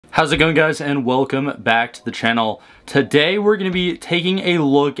How's it going, guys, and welcome back to the channel. Today we're going to be taking a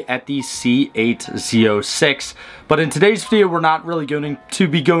look at the Z06, but in today's video we're not really going to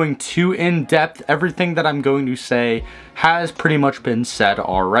be going too in-depth. Everything that I'm going to say has pretty much been said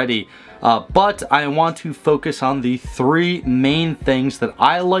already. But I want to focus on the three main things that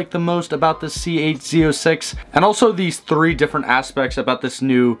I like the most about the Z06, and also these three different aspects about this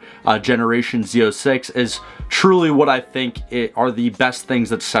new generation Z06 is truly what I think are the best things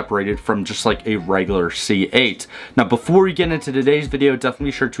that separated from just like a regular C8. Now, before we get into today's video, definitely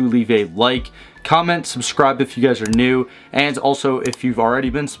be sure to leave a like, comment, subscribe if you guys are new, and also if you've already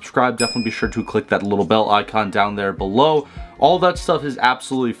been subscribed, definitely be sure to click that little bell icon down there below. All that stuff is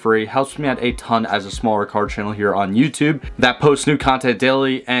absolutely free, helps me out a ton as a smaller car channel here on YouTube that posts new content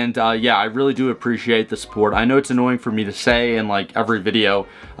daily, and yeah, I really do appreciate the support. I know it's annoying for me to say in like every video,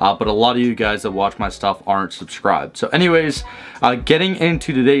 but a lot of you guys that watch my stuff aren't subscribed. So anyways, getting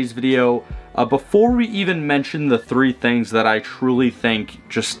into today's video, before we even mention the three things that I truly think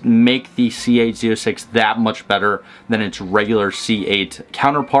just make the Z06 that much better than its regular C8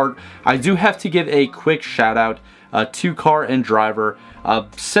 counterpart, I do have to give a quick shout out to Car and Driver.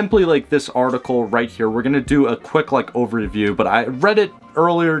 Simply like this article right here, we're gonna do a quick like overview, but I read it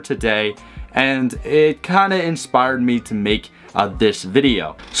earlier today and it kind of inspired me to make this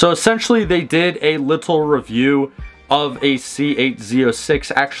video. So essentially they did a little review of a C8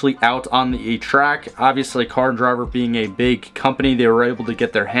 Z06 actually out on the track. Obviously, Car and Driver being a big company, they were able to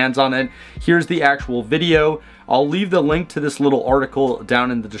get their hands on it. Here's the actual video. I'll leave the link to this little article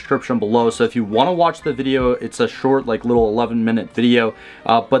down in the description below, so if you want to watch the video, it's a short like little 11-minute video,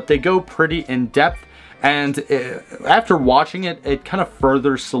 but they go pretty in depth. And after watching it, it kind of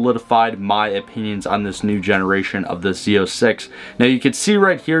further solidified my opinions on this new generation of the Z06. Now you can see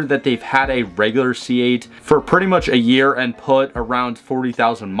right here that they've had a regular C8 for pretty much a year and put around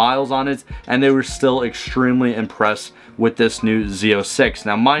 40,000 miles on it, and they were still extremely impressed with this new Z06.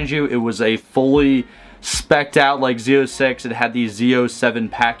 Now mind you, it was a fully spec'd out like Z06. It had the Z07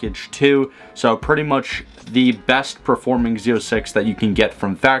 package too, so pretty much the best performing Z06 that you can get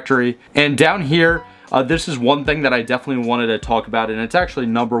from factory. And down here, this is one thing that I definitely wanted to talk about, and it's actually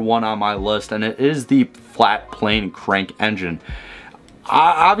number one on my list, and it is the flat plane crank engine.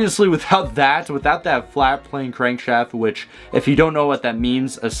 Obviously without that flat plane crankshaft, which if you don't know what that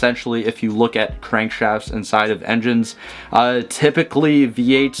means, essentially if you look at crankshafts inside of engines, typically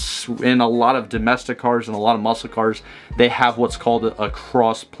V8s in a lot of domestic cars and a lot of muscle cars, they have what's called a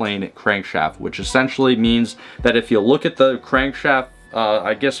cross plane crankshaft, which essentially means that if you look at the crankshaft,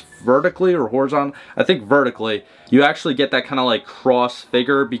 I guess vertically or horizontal, I think vertically, you actually get that kind of like cross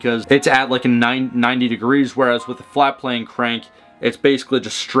figure because it's at like a 90 degrees, whereas with a flat plane crank, it's basically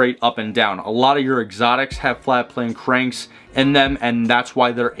just straight up and down. A lot of your exotics have flat plane cranks in them, and that's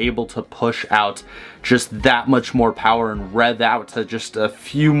why they're able to push out just that much more power and rev out to just a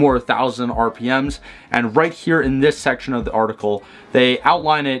few more thousand RPMs. And right here in this section of the article, they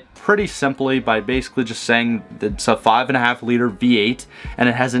outline it pretty simply by basically just saying that it's a 5.5 liter V8 and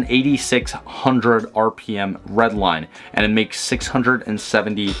it has an 8600 RPM redline, and it makes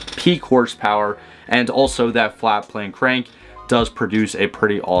 670 peak horsepower, and also that flat plane crank does produce a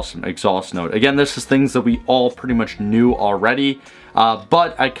pretty awesome exhaust note. Again, this is things that we all pretty much knew already,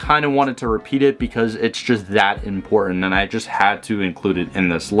 but I kind of wanted to repeat it because it's just that important, and I just had to include it in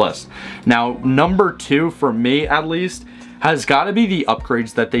this list. Now, number two, for me at least, has got to be the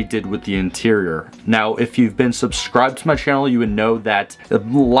upgrades that they did with the interior. Now, if you've been subscribed to my channel, you would know that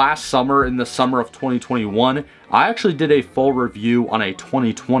last summer, in the summer of 2021, I actually did a full review on a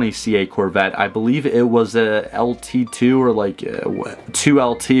 2020 C8 Corvette. I believe it was a LT2 or like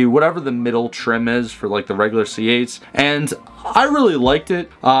 2LT, whatever the middle trim is for like the regular C8s. And I really liked it.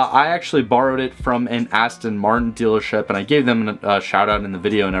 I actually borrowed it from an Aston Martin dealership, and I gave them a shout out in the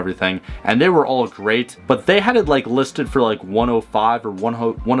video and everything, and they were all great, but they had it like listed for like 105 or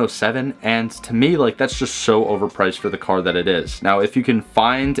 107, and to me, like, that's just so overpriced for the car that it is. Now, if you can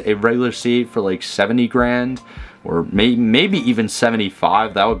find a regular C8 for like 70 grand, or maybe even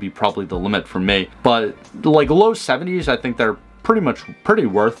 75, that would be probably the limit for me. But like low 70s, I think they're pretty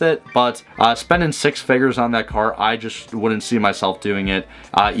worth it. But spending 6 figures on that car, I just wouldn't see myself doing it,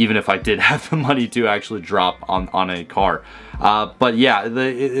 even if I did have the money to actually drop on a car. But yeah,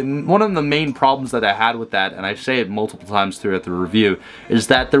 one of the main problems that I had with that, and I say it multiple times throughout the review, is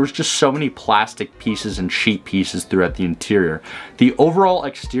that there was just so many plastic pieces and cheap pieces throughout the interior. The overall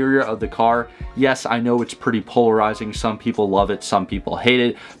exterior of the car, yes, I know it's pretty polarizing. Some people love it, some people hate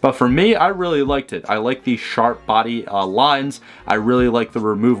it, but for me, I really liked it. I like the sharp body lines. I really like the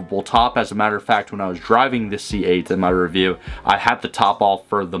removable top. As a matter of fact, when I was driving the C8 in my review, I had the top off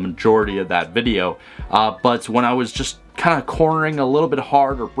for the majority of that video, but when I was just kind of cornering a little bit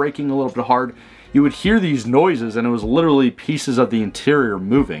hard or braking a little bit hard, you would hear these noises, and it was literally pieces of the interior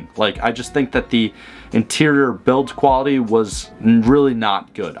moving. Like, I just think that the interior build quality was really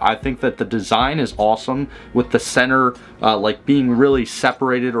not good. I think that the design is awesome, with the center like being really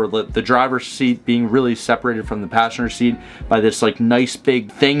separated, or the driver's seat being really separated from the passenger seat by this like nice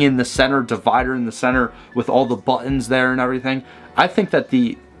big thing in the center, divider in the center with all the buttons there and everything. I think that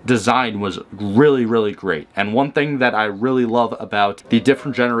the design was really, really great. And one thing that I really love about the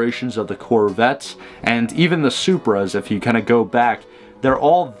different generations of the Corvettes and even the Supras, if you kind of go back, they're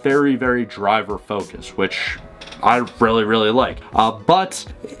all very, very driver focused, which I really, really like.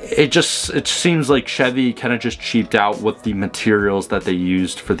 But it seems like Chevy kind of just cheaped out with the materials that they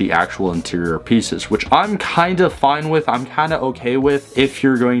used for the actual interior pieces, which I'm kind of fine with. I'm kind of okay with if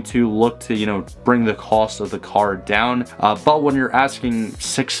you're going to look to, you know, bring the cost of the car down. But when you're asking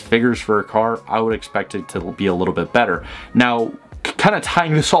 6 figures for a car, I would expect it to be a little bit better. Now, kind of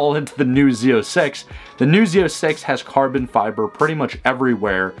tying this all into the new Z06, the new Z06 has carbon fiber pretty much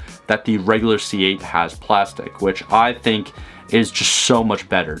everywhere that the regular C8 has plastic, which I think is just so much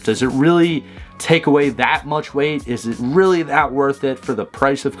better. Does it really take away that much weight? Is it really that worth it for the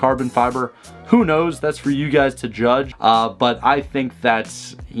price of carbon fiber? Who knows? That's for you guys to judge. But I think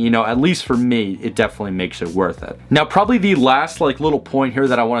that's, you know, at least for me, it definitely makes it worth it. Now, probably the last like little point here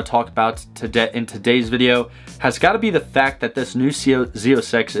that I want to talk about today in today's video has got to be the fact that this new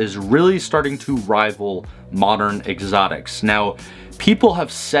Z06 is really starting to rival modern exotics. Now, people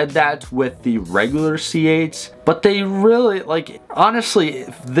have said that with the regular C8s, but they really, like, honestly,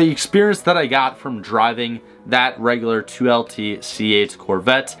 the experience that I got from driving that regular 2LT C8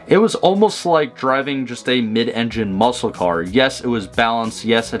 Corvette, it was almost like driving just a mid-engine muscle car. Yes, it was balanced.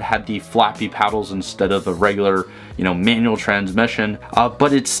 Yes, it had the flappy paddles instead of a regular, you know, manual transmission,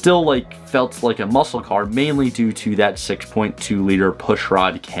 but it still like felt like a muscle car, mainly due to that 6.2 liter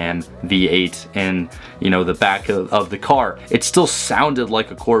pushrod cam V8 in, you know, the back of the car. It still sounded like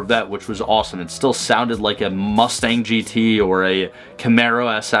a Corvette, which was awesome. It still sounded like a Mustang GT or a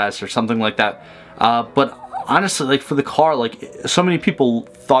Camaro SS or something like that. But honestly, like, for the car, like, so many people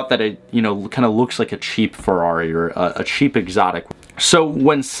thought that it, you know, kind of looks like a cheap Ferrari or a cheap exotic. So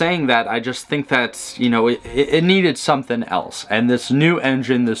when saying that, I just think that, you know, it needed something else. And this new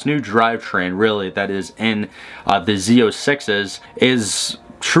engine, this new drivetrain, really, that is in the Z06s is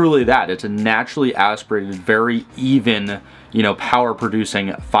truly that. It's a naturally aspirated, very even, you know, power producing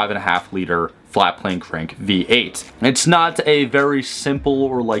 5.5 liter flat plane crank V8. It's not a very simple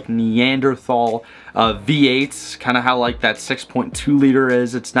or like Neanderthal V8, kind of how like that 6.2 liter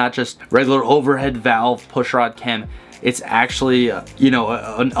is. It's not just regular overhead valve pushrod cam. It's actually, you know,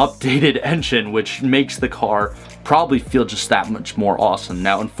 an updated engine, which makes the car probably feel just that much more awesome.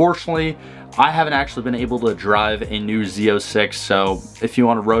 Now, unfortunately, I haven't actually been able to drive a new Z06, so if you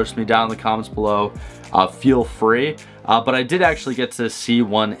want to roast me down in the comments below, feel free. But I did actually get to see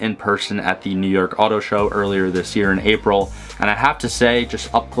one in person at the New York Auto Show earlier this year in April, and I have to say,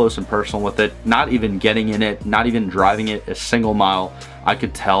 just up close and personal with it, not even getting in it, not even driving it a single mile, I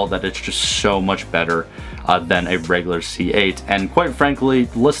could tell that it's just so much better than a regular C8. And quite frankly,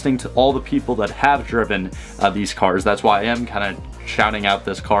 listening to all the people that have driven these cars, that's why I am kind of shouting out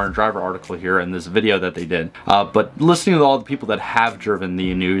this car and driver article here in this video that they did. But listening to all the people that have driven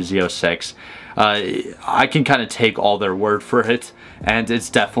the new Z06, I can kind of take all their word for it, and it's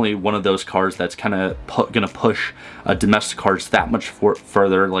definitely one of those cars that's kind of gonna push domestic cars that much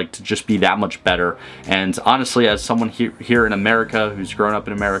further, like to just be that much better. And honestly, as someone here in America, who's grown up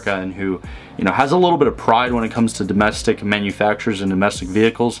in America and who, you know, has a little bit of pride when it comes to domestic manufacturers and domestic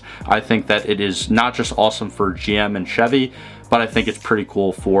vehicles, I think that it is not just awesome for GM and Chevy, but I think it's pretty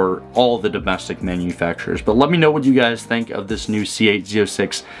cool for all the domestic manufacturers. But let me know what you guys think of this new C8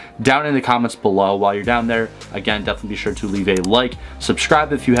 Z06 down in the comments below. While you're down there, again, definitely be sure to leave a like,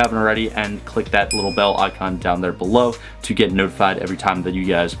 subscribe if you haven't already, and click that little bell icon down there below to get notified every time that you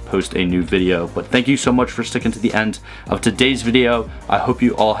guys post a new video. But thank you so much for sticking to the end of today's video. I hope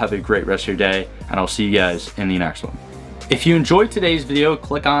you all have a great rest of your day, and I'll see you guys in the next one. If you enjoyed today's video,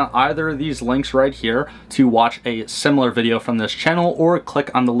 click on either of these links right here to watch a similar video from this channel, or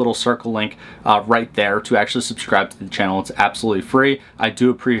click on the little circle link right there to actually subscribe to the channel. It's absolutely free. I do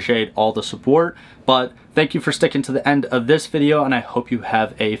appreciate all the support, but thank you for sticking to the end of this video, and I hope you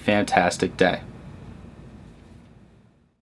have a fantastic day.